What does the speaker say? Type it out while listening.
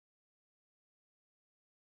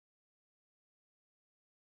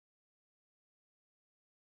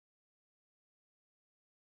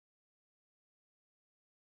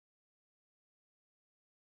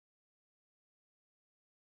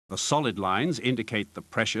The solid lines indicate the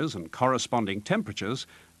pressures and corresponding temperatures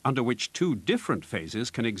under which two different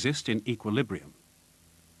phases can exist in equilibrium.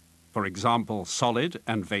 For example, solid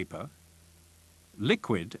and vapor,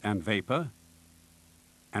 liquid and vapor,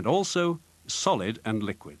 and also solid and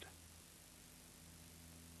liquid.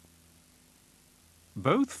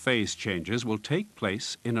 Both phase changes will take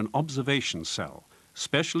place in an observation cell,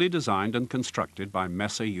 specially designed and constructed by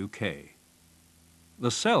Mesa UK. The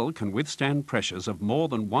cell can withstand pressures of more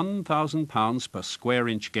than 1,000 pounds per square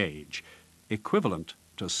inch gauge, equivalent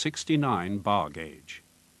to 69 bar gauge.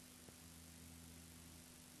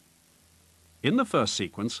 In the first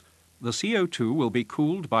sequence, the CO2 will be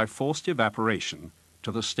cooled by forced evaporation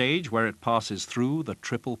to the stage where it passes through the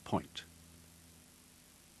triple point.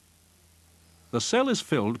 The cell is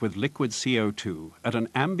filled with liquid CO2 at an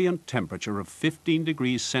ambient temperature of 15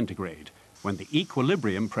 degrees centigrade when the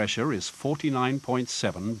equilibrium pressure is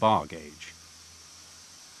 49.7 bar gauge.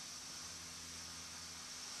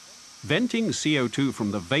 Venting CO2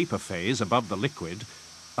 from the vapor phase above the liquid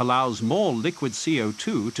allows more liquid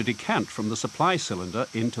CO2 to decant from the supply cylinder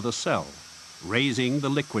into the cell, raising the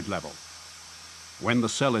liquid level. When the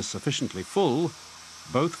cell is sufficiently full,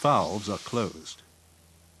 both valves are closed.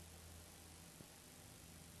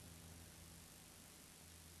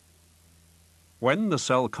 When the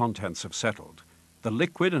cell contents have settled, the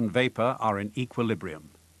liquid and vapor are in equilibrium.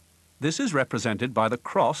 This is represented by the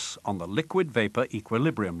cross on the liquid-vapor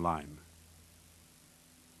equilibrium line.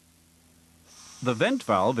 The vent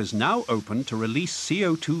valve is now open to release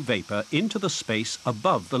CO2 vapor into the space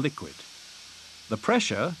above the liquid. The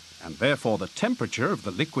pressure, and therefore the temperature of the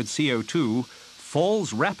liquid CO2,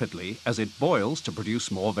 falls rapidly as it boils to produce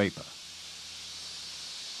more vapor.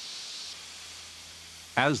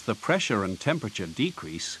 As the pressure and temperature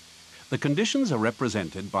decrease, the conditions are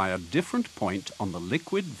represented by a different point on the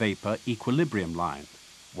liquid-vapor equilibrium line,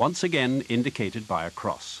 once again indicated by a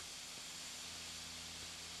cross.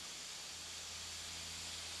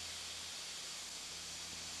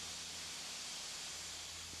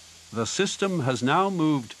 The system has now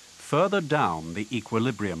moved further down the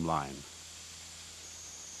equilibrium line.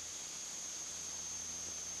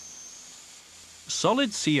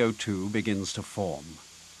 Solid CO2 begins to form.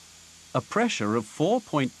 A pressure of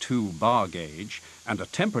 4.2 bar gauge and a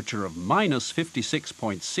temperature of minus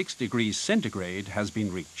 56.6 degrees centigrade has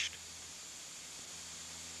been reached.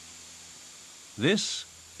 This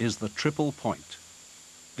is the triple point,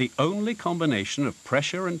 the only combination of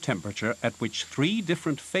pressure and temperature at which three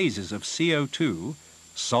different phases of CO2,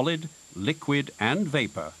 solid, liquid, and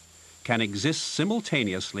vapor, can exist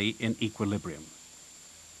simultaneously in equilibrium.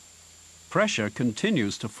 Pressure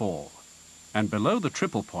continues to fall, and below the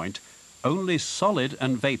triple point, only solid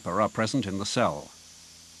and vapor are present in the cell.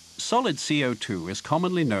 Solid CO2 is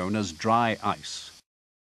commonly known as dry ice.